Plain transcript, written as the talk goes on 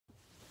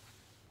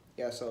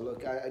Yeah, so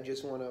look, I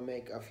just want to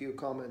make a few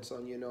comments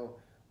on,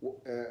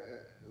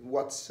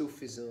 what's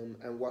Sufism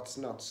and what's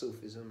not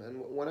Sufism. And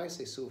when I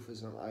say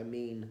Sufism, I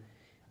mean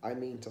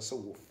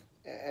tasawwuf.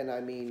 And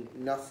I mean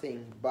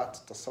nothing but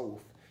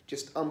tasawwuf.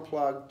 Just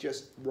unplugged,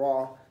 just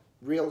raw,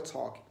 real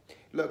talk.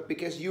 Look,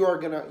 because you're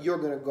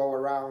gonna go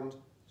around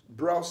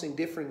browsing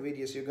different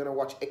videos. You're gonna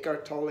watch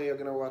Eckhart Tolle, you're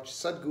gonna watch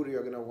Sadhguru,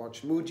 you're gonna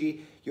watch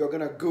Muji, you're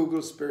gonna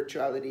Google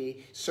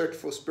spirituality, search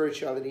for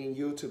spirituality in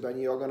YouTube, and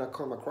you're gonna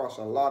come across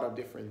a lot of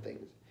different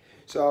things.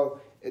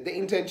 So the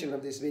intention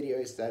of this video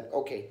is that,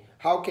 okay,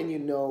 how can you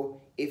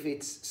know if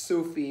it's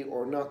Sufi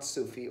or not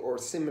Sufi or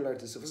similar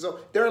to Sufi? So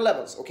there are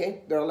levels,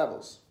 okay? There are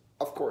levels,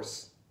 of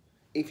course.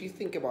 If you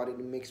think about it,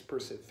 it makes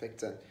perfect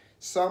sense.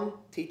 Some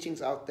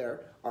teachings out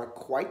there are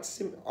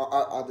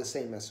are the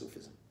same as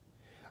Sufism.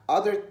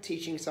 Other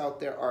teachings out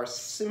there are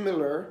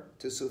similar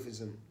to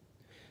Sufism.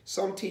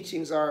 Some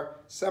teachings are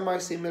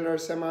semi-similar,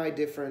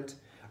 semi-different.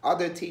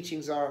 Other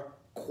teachings are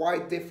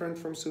quite different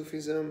from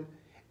Sufism.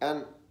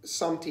 And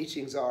some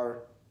teachings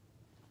are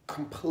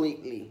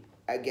completely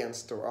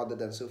against or other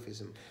than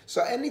Sufism.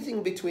 So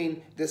anything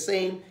between the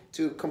same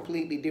to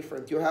completely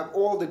different, you have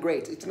all the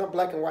grades. It's not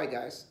black and white,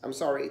 guys. I'm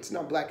sorry, it's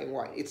not black and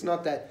white. It's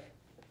not that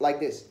like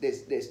this.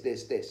 It's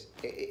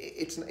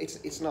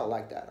not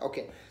like that.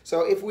 Okay,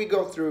 so if we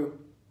go through,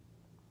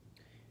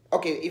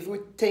 okay, if we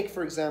take,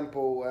 for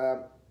example,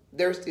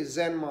 there's this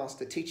Zen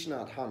master, Thich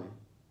Nhat Hanh,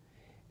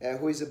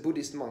 who is a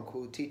Buddhist monk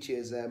who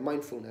teaches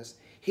mindfulness.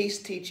 His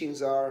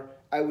teachings are,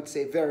 I would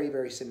say, very,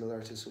 very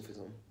similar to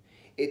Sufism.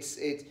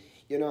 The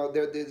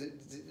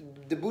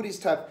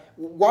Buddhists have,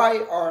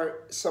 why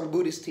are some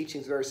Buddhist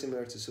teachings very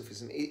similar to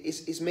Sufism?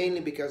 It's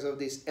mainly because of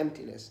this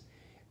emptiness.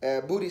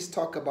 Buddhists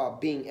talk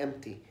about being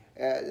empty,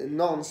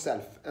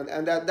 non-self,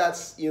 and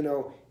that's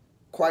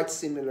quite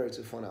similar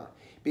to Fana,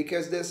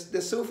 because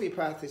the Sufi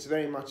path is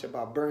very much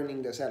about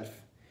burning the self,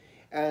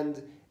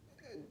 and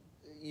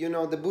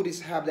the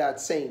Buddhists have that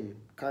same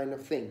kind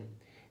of thing,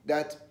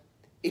 that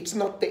it's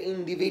not the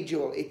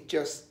individual, it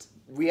just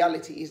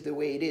reality is the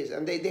way it is,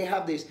 and they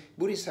have this,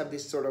 Buddhists have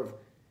this sort of,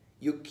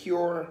 you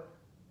cure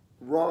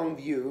wrong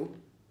view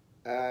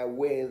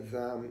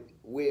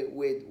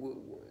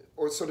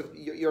or sort of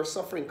your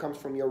suffering comes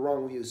from your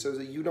wrong view, so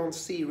that you don't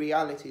see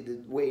reality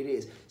the way it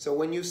is. So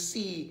when you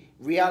see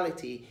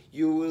reality,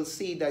 you will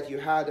see that you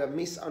had a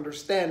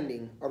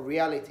misunderstanding of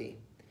reality.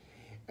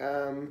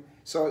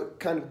 So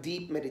kind of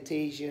deep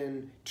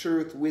meditation,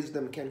 truth,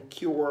 wisdom can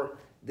cure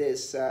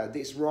this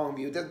wrong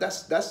view.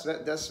 That's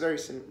very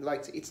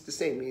like it's the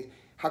same.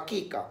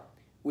 Hakika.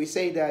 We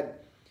say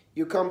that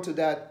you come to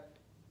that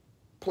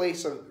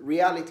place of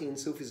reality in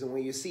Sufism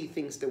where you see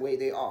things the way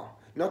they are,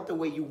 not the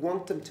way you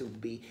want them to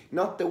be,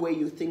 not the way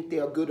you think they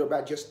are good or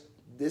bad, just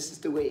this is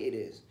the way it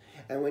is.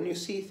 And when you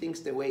see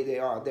things the way they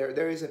are,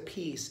 there is a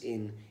peace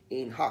in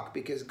Haq,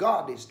 because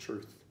God is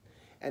truth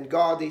and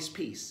God is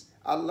peace.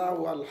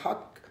 Allahu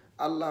al-Haq,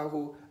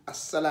 Allahu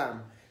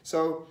as-Salam.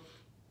 So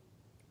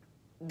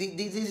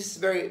this is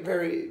very,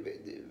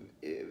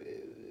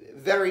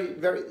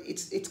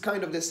 it's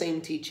kind of the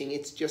same teaching,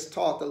 it's just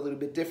taught a little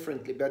bit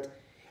differently,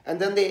 and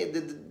then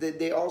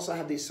they also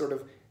have this sort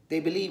of, they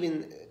believe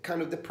in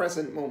kind of the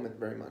present moment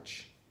very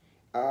much,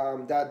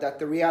 that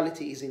the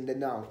reality is in the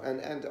now.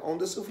 And on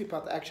the Sufi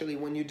path, actually,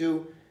 when you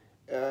do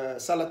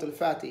Salatul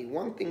Fatih,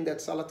 one thing that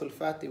Salatul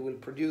Fatih will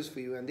produce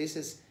for you, and this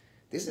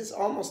is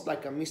almost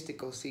like a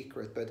mystical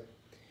secret, but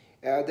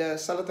the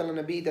Salat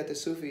al-Nabi that the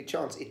Sufi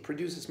chants, it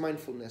produces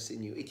mindfulness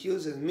in you. It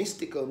uses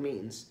mystical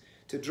means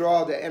to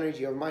draw the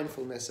energy of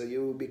mindfulness, so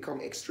you will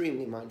become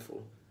extremely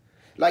mindful.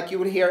 Like you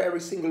will hear every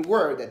single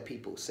word that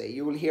people say.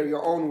 You will hear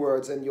your own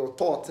words and your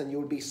thoughts, and you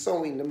will be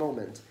so in the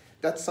moment.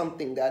 That's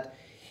something that,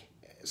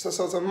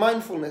 so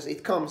mindfulness,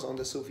 it comes on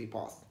the Sufi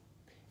path.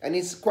 And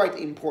it's quite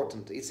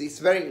important. It's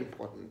very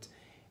important.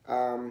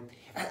 And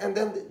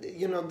then,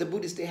 the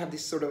Buddhists, they have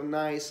this sort of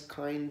nice,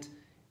 kind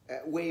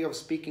way of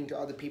speaking to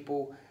other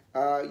people.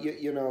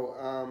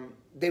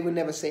 They will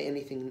never say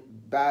anything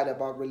bad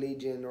about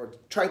religion or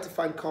try to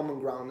find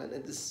common ground.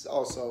 And this is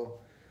also,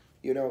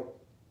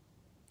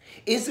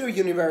 is there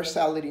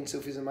universality in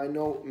Sufism? I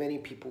know many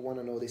people want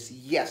to know this.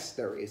 Yes,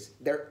 there is.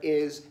 There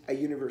is a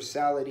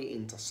universality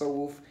in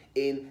Tasawwuf,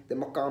 in the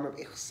Maqam of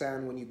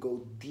Ihsan, when you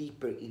go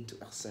deeper into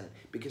Ihsan.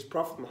 Because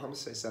Prophet Muhammad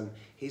ﷺ,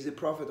 he's the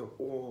prophet of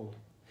all.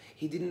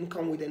 He didn't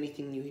come with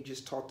anything new, he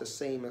just taught the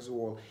same as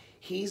all.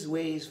 His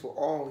way is for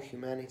all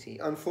humanity.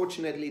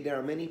 Unfortunately, there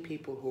are many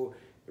people who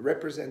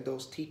represent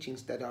those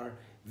teachings that are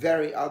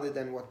very other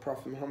than what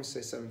Prophet Muhammad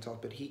ﷺ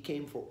taught, but he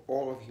came for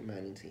all of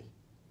humanity.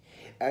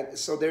 And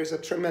so there's a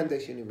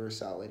tremendous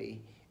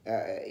universality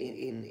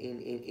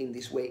in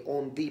this way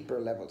on deeper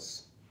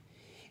levels.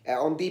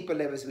 On deeper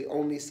levels, we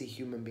only see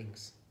human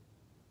beings.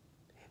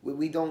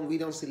 We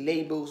don't see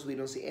labels, we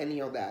don't see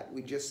any of that.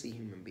 We just see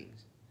human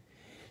beings.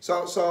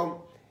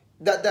 So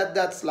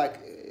that's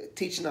like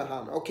Thich Nhat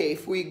Hanh. Okay,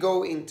 if we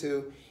go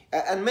into,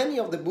 and many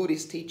of the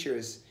Buddhist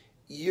teachers,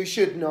 you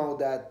should know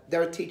that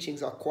their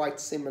teachings are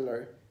quite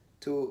similar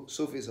to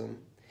Sufism.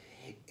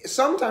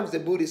 sometimes the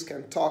Buddhists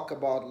can talk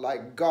about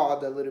like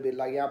God a little bit,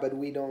 like, yeah, but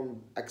we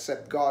don't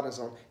accept God and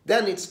so on.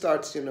 Then it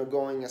starts,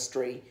 going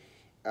astray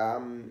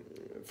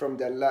from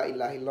the La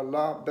ilaha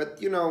illallah. But,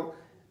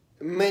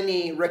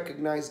 many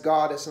recognize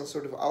God as some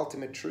sort of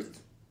ultimate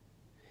truth.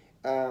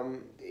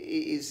 Then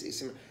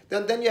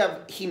you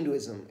have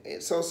Hinduism.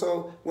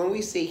 So when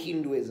we say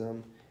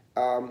Hinduism,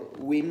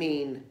 we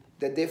mean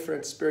the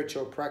different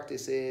spiritual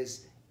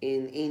practices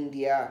in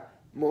India,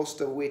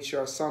 most of which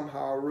are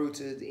somehow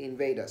rooted in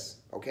Vedas,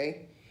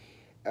 okay,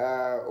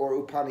 or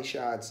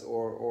Upanishads,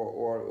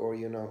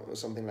 or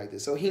something like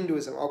this. So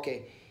Hinduism,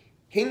 okay,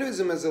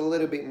 Hinduism is a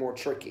little bit more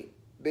tricky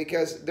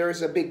because there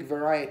is a big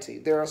variety.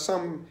 There are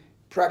some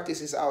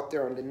practices out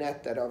there on the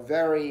net that are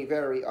very,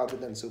 very other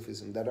than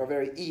Sufism, that are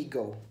very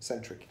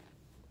ego-centric,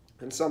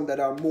 and some that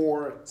are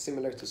more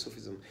similar to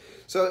Sufism.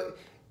 So,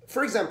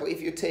 for example,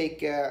 if you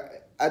take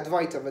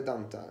Advaita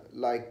Vedanta,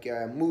 like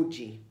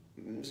Muji.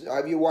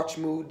 Have you watched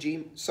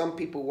Muji? Some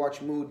people watch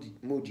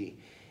Muji.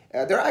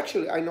 There are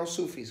actually, I know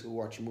Sufis who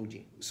watch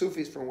Muji.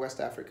 Sufis from West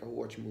Africa who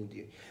watch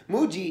Muji.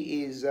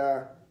 Muji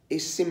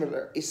is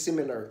similar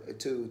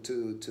to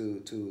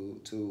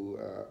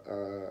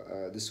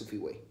the Sufi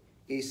way.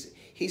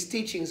 His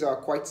teachings are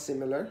quite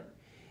similar.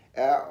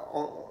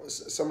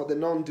 Some of the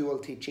non-dual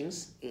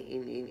teachings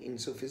in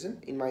Sufism,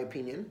 in my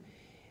opinion.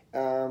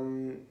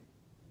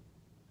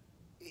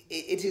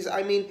 It is.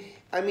 I mean,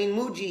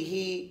 Muji,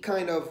 he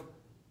kind of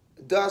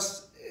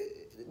does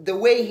the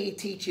way he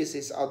teaches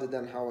is other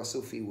than how a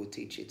Sufi would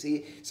teach it.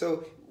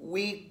 So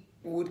we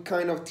would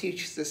kind of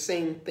teach the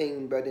same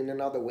thing but in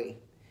another way,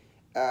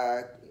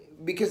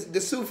 because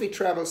the Sufi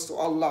travels to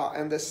Allah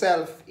and the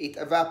self, it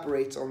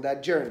evaporates on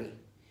that journey,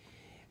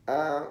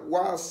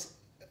 whilst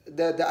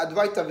the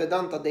Advaita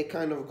Vedanta, they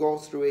kind of go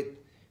through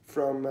it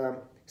from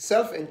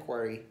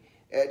self-inquiry,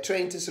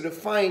 trying to sort of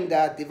find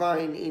that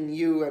divine in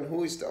you and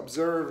who is the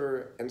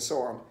observer and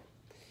so on.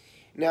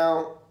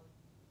 Now,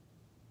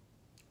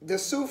 the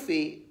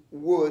Sufi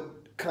would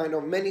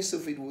many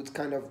Sufi would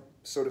kind of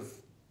sort of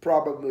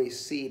probably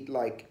see it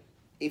like,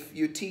 if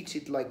you teach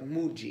it like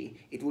Muji,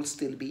 it will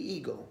still be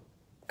ego.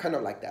 Kind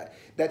of like that.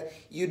 That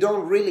you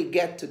don't really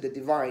get to the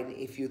divine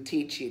if you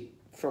teach it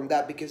from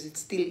that, because it's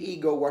still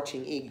ego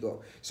watching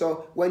ego.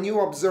 So when you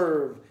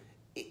observe,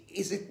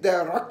 is it the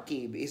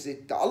Rakib? Is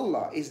it the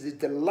Allah? Is it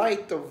the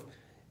light of,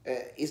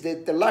 is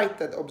it the light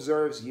that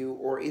observes you,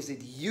 or is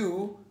it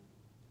you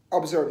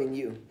observing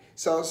you?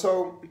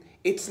 So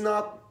it's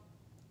not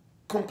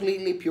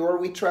completely pure.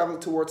 We travel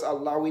towards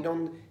Allah. We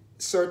don't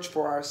search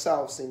for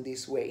ourselves in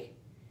this way.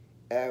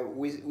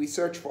 We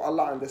search for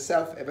Allah, and the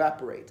self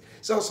evaporate.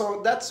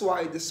 So that's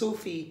why the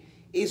Sufi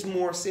is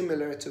more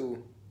similar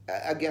to,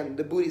 again,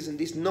 the Buddhism,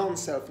 this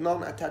non-self,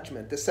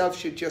 non-attachment. The self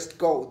should just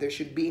go. There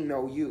should be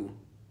no you.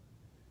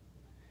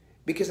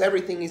 Because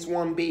everything is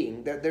one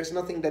being. There's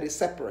nothing that is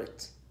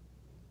separate.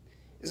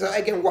 So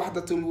again,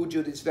 Wahdatul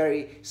Wujud is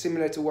very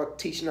similar to what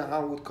Thich Nhat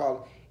Hanh would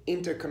call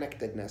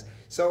interconnectedness.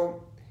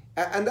 So,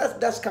 and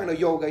that's kind of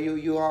yoga.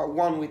 You are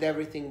one with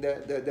everything.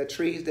 The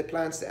trees, the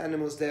plants, the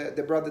animals,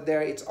 the brother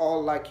there. It's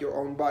all like your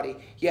own body.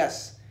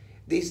 Yes,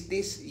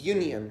 this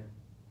union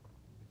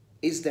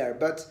is there,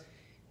 but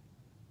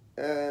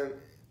where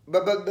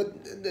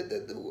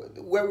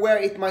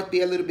it might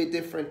be a little bit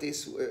different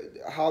is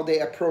how they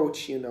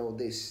approach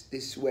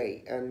this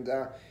way. And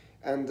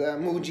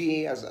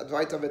Muji, as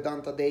Advaita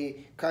Vedanta,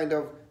 they kind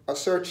of are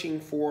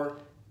searching for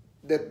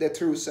the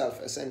true self,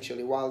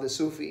 essentially, while the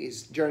Sufi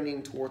is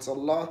journeying towards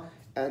Allah,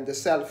 and the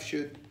self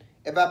should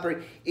evaporate.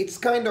 It's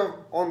kind of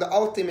on the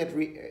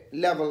ultimate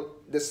level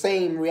the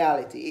same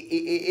reality.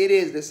 It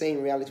is the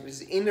same reality, because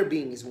the inner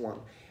being is one,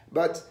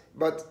 but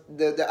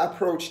the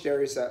approach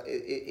there is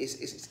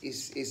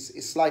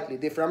slightly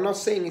different. I'm not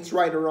saying it's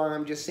right or wrong.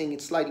 I'm just saying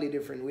it's slightly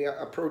different. We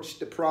approach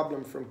the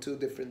problem from two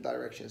different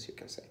directions, you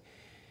can say.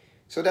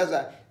 So that's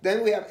that.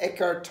 Then we have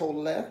Eckhart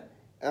Tolle.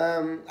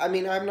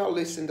 I've not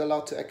listened a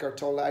lot to Eckhart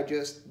Tolle. I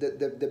just,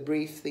 the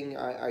brief thing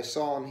I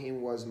saw on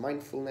him was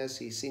mindfulness.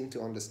 He seemed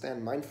to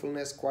understand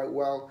mindfulness quite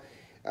well.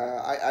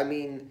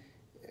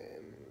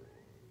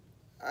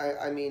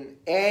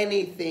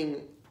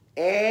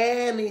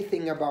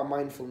 Anything about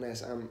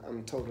mindfulness,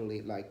 I'm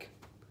totally like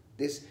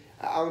this.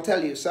 I'll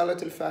tell you,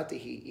 Salat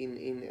al-Fatihi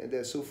in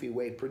the Sufi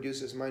way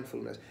produces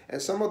mindfulness,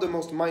 and some of the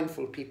most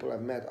mindful people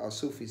I've met are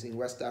Sufis in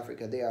West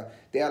Africa. They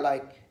are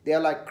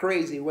like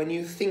crazy. When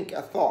you think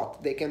a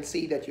thought, they can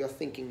see that you're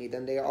thinking it,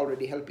 and they are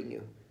already helping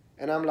you.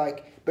 And I'm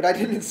like, but I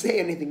didn't say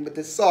anything, but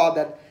they saw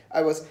that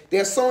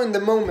they are so in the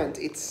moment.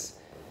 It's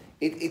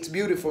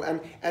beautiful,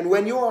 and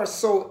when you are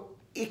so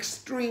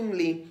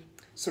extremely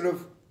sort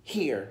of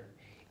here,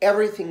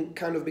 everything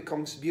kind of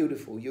becomes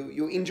beautiful.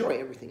 You enjoy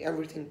everything.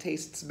 Everything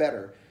tastes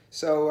better.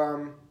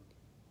 So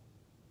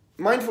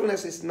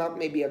mindfulness is not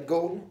maybe a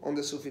goal on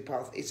the Sufi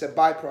path. It's a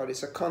byproduct.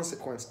 It's a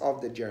consequence of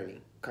the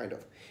journey, kind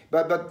of.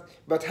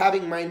 But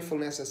having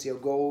mindfulness as your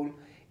goal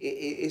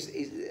is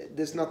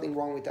there's nothing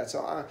wrong with that.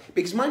 So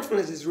because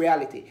mindfulness is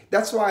reality.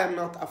 That's why I'm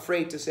not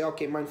afraid to say,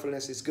 okay,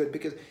 mindfulness is good,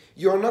 because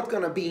you're not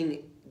gonna be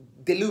in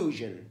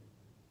delusion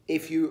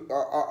if you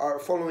are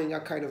following a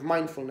kind of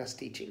mindfulness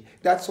teaching.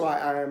 That's why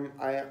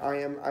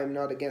I'm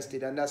not against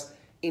it, and that's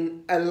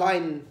in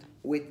align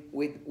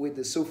with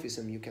the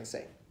Sufism, you can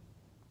say.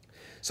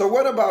 So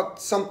what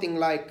about something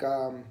like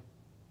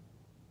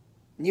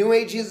New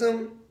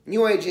Ageism?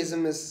 New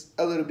Ageism is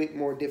a little bit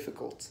more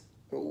difficult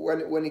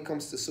when it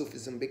comes to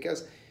Sufism,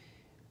 because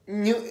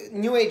New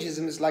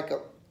Ageism is like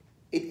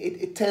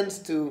it tends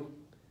to,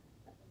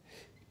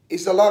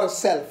 it's a lot of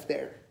self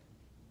there.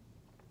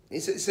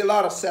 It's a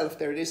lot of self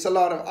there. There's a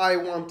lot of, I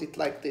want it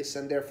like this,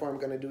 and therefore I'm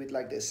going to do it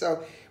like this.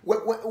 So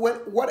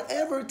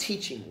whatever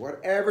teaching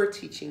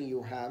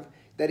you have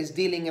that is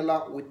dealing a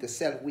lot with the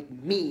self, with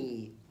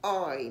me,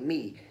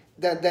 me,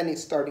 then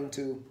it's starting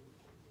to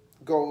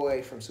go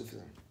away from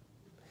Sufism.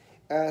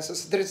 So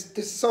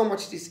there's so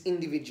much this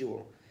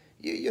individual.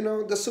 You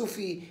know, the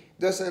Sufi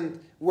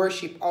doesn't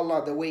worship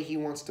Allah the way he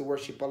wants to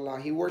worship Allah.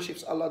 He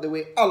worships Allah the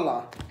way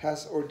Allah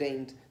has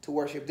ordained to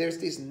worship. There's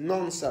this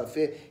non-self.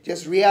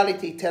 Just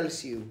reality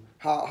tells you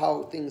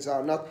how things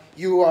are. Not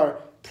you are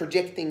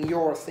projecting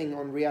your thing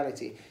on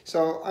reality.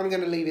 So I'm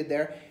going to leave it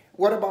there.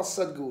 What about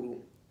Sadhguru?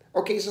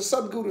 Okay, so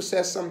Sadhguru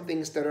says some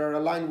things that are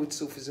aligned with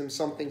Sufism,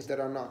 some things that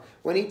are not.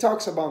 When he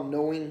talks about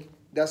knowing,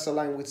 that's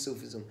aligned with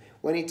Sufism.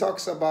 When he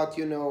talks about,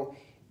 you know,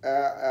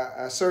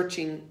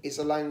 searching, is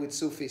aligned with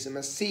Sufism.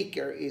 A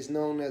seeker is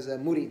known as a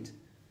murid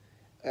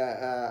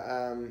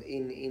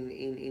in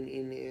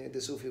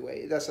the Sufi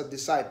way. That's a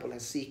disciple, a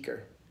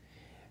seeker.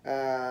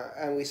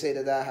 And we say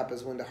that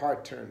happens when the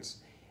heart turns.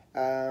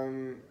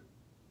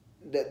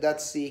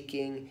 That's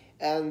seeking.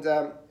 And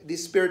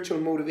this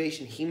spiritual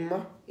motivation,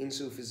 himma, in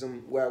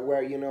Sufism,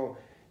 where you know,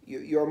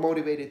 you're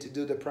motivated to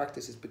do the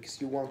practices because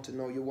you want to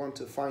know, you want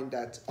to find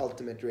that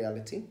ultimate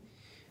reality.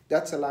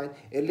 That's aligned.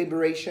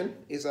 Liberation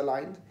is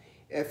aligned.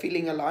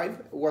 Feeling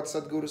alive, what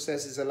Sadhguru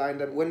says, is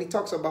aligned. And when he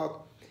talks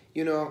about,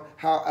 you know,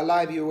 how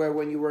alive you were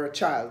when you were a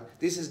child,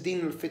 this is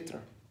Din al-Fitra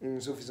in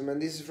Sufism,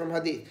 and this is from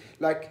Hadith.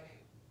 Like,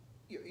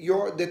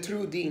 the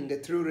true Deen, the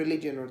true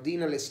religion, or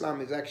Deen al-Islam,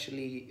 is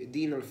actually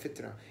Deen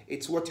al-Fitra.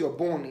 It's what you're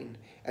born in,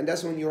 and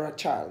that's when you're a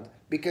child,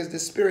 because the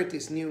spirit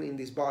is new in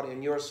this body,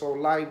 and you're so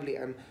lively,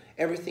 and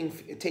everything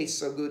tastes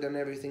so good, and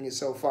everything is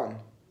so fun.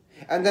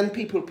 And then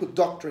people put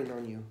doctrine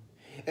on you.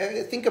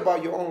 Think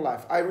about your own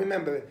life. I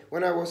remember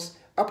when I was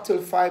up till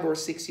 5 or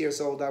 6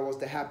 years old, I was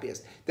the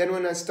happiest. Then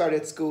when I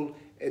started school,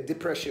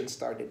 depression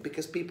started,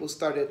 because people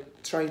started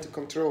trying to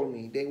control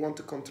me. They want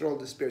to control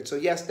the spirit. So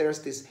yes, there's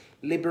this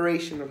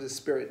liberation of the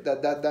spirit.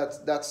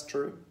 That's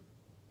true.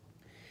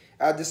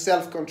 The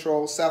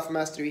self-control,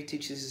 self-mastery he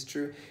teaches is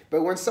true.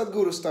 But when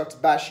Sadhguru starts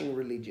bashing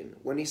religion,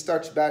 when he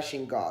starts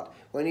bashing God,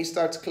 when he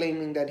starts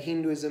claiming that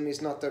Hinduism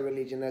is not a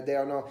religion, that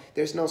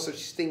there's no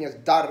such thing as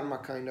Dharma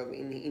kind of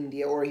in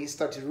India, or he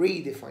starts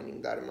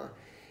redefining Dharma,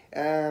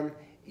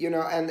 you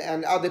know,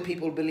 and other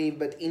people believe,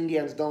 but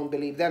Indians don't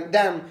believe,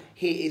 then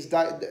he's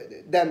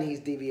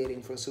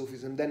deviating from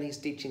Sufism. Then his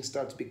teaching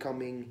starts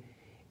becoming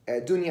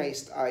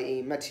dunyaist,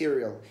 i.e.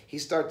 material. He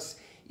starts,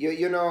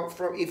 you know,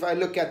 if I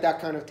look at that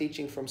kind of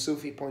teaching from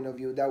Sufi point of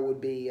view, that would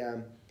be,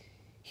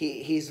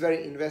 he's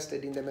very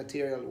invested in the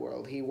material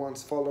world. He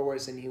wants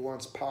followers, and he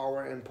wants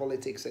power and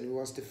politics, and he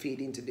wants to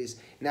feed into this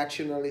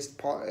nationalist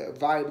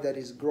vibe that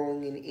is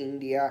growing in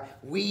India.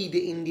 We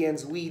the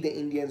Indians, we the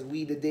Indians,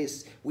 we the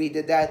this, we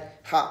the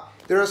that.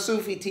 There are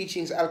Sufi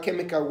teachings,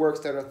 alchemical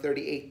works that are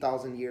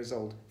 38,000 years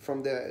old,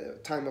 from the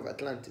time of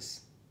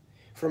Atlantis,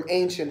 from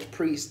ancient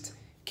priest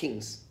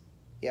kings,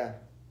 yeah,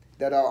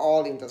 that are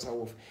all in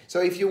Tasawwuf.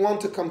 So if you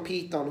want to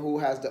compete on who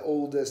has the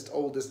oldest,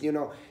 you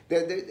know,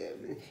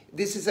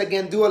 this is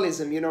again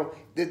dualism, you know,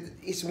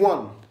 it's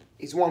one.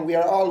 We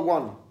are all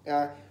one.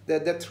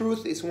 The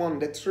truth is one.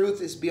 The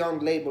truth is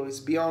beyond label.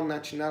 It's beyond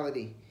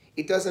nationality.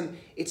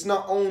 It's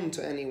not owned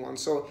to anyone.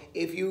 So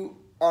if you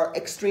are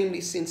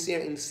extremely sincere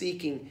in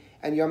seeking,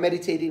 and you're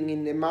meditating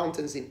in the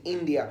mountains in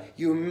India,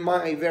 you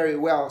might very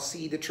well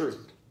see the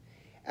truth.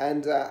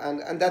 And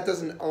that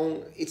doesn't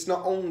own. It's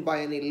not owned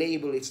by any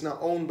label. It's not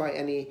owned by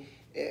any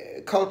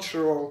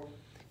cultural,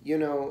 you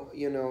know,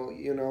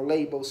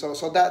 label.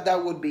 So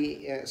that would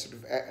be sort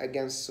of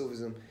against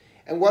Sufism.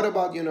 And what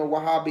about, you know,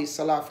 Wahhabis,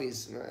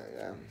 Salafis?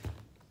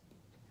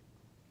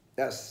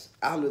 That's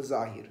Ahlul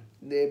Zahir,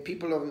 the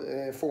people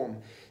of form.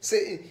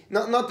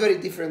 Not very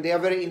different. They are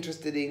very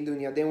interested in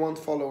dunya. They want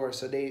followers.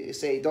 So they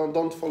say,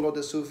 don't follow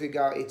the Sufi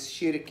guy. It's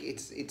shirk.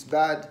 It's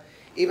bad.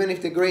 Even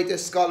if the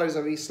greatest scholars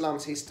of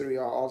Islam's history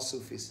are all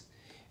Sufis.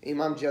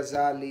 Imam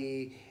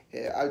Jazali,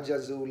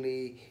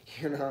 Al-Jazuli,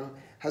 you know,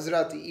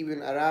 Hazrat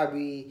Ibn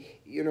Arabi,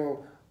 you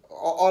know,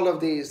 all of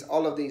these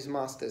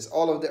masters,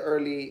 all of the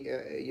early,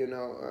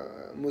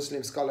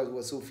 Muslim scholars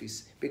were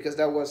Sufis, because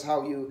that was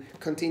how you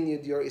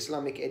continued your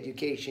Islamic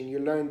education. You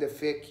learned the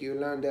fiqh, you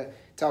learned the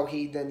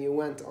Tawheed, then you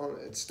went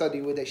on study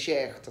with a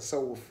sheikh,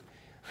 Tasawwuf.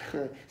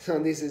 So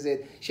this is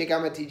it. Sheikh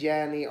Ahmed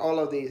Tijani, all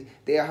of these,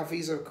 they are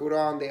Hafiz of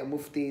Quran, they are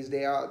Muftis,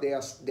 they are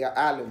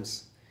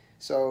alims.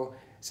 So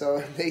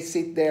they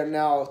sit there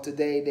now,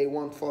 today, they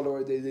want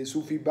followers, they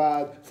Sufi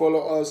bad,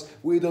 follow us,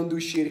 we don't do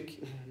shirk.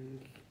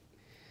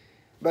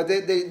 But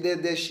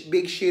the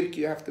big shirk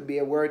you have to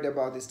be worried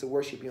about is to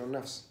worship your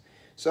nafs.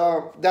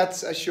 So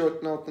that's a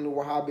short note on the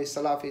Wahhabi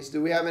Salafis.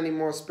 Do we have any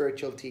more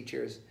spiritual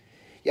teachers?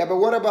 Yeah, but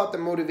what about the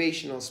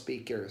motivational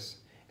speakers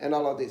and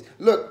all of this?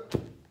 Look,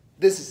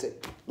 this is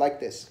it, like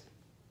this.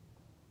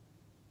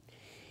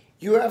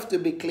 You have to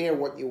be clear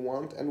what you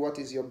want and what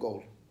is your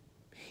goal.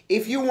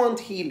 If you want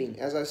healing,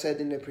 as I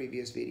said in the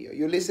previous video,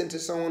 you listen to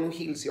someone who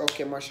heals you,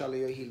 okay, mashallah,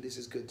 you're healed, this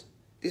is good.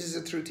 This is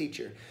a true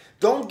teacher.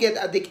 Don't get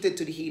addicted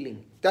to the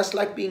healing. That's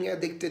like being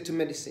addicted to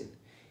medicine.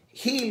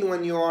 Heal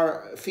when you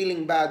are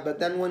feeling bad, but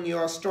then when you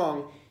are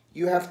strong,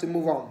 you have to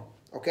move on,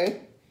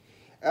 okay?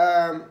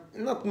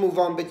 Not move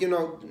on, but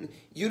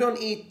you don't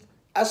eat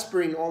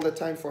aspirin all the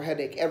time for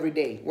headache every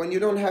day. When you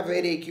don't have a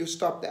headache, you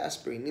stop the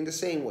aspirin. In the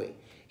same way,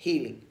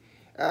 healing.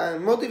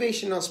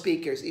 Motivational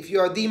speakers, if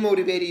you are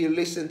demotivated, you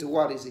listen to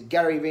what is it?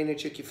 Gary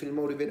Vaynerchuk, you feel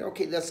motivated.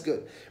 Okay, that's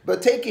good.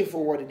 But take it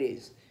for what it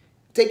is.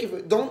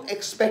 Don't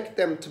expect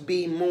them to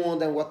be more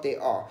than what they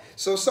are.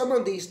 So some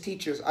of these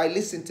teachers, I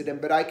listen to them,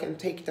 but I can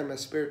take them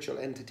as spiritual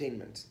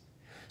entertainment.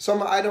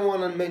 Some, I don't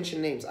want to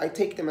mention names. I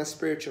take them as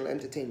spiritual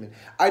entertainment.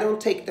 I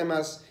don't take them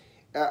as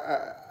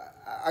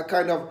a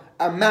kind of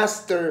a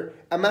master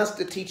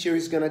teacher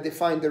is going to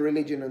define the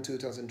religion in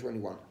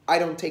 2021. I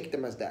don't take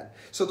them as that.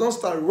 So don't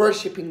start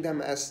worshipping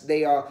them as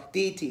they are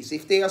deities.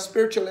 If they are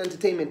spiritual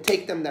entertainment,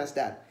 take them as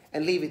that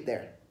and leave it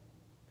there.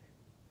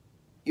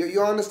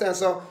 You understand?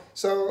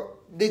 So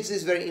this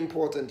is very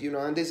important,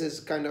 and this is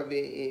kind of,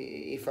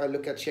 if I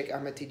look at Sheikh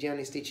Ahmed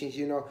Tijani's teachings,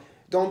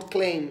 don't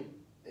claim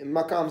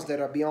maqams that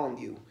are beyond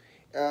you.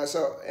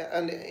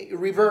 And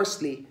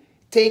reversely,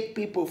 take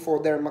people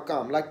for their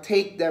maqam, like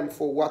take them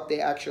for what they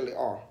actually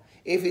are.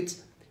 If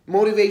it's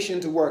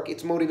motivation to work,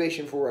 it's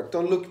motivation for work.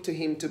 Don't look to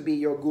him to be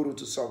your guru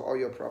to solve all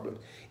your problems.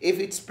 If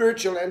it's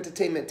spiritual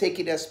entertainment, take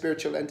it as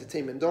spiritual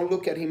entertainment. Don't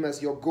look at him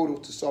as your guru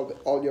to solve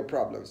all your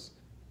problems.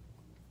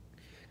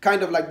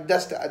 Kind of like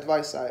that's the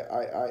advice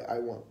I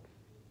want.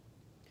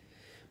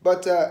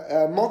 But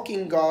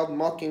mocking God,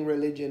 mocking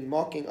religion,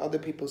 mocking other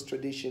people's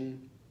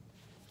tradition,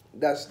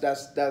 that's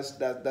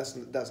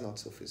not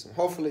Sufism.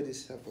 Hopefully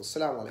this is helpful.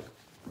 Assalamu alaikum.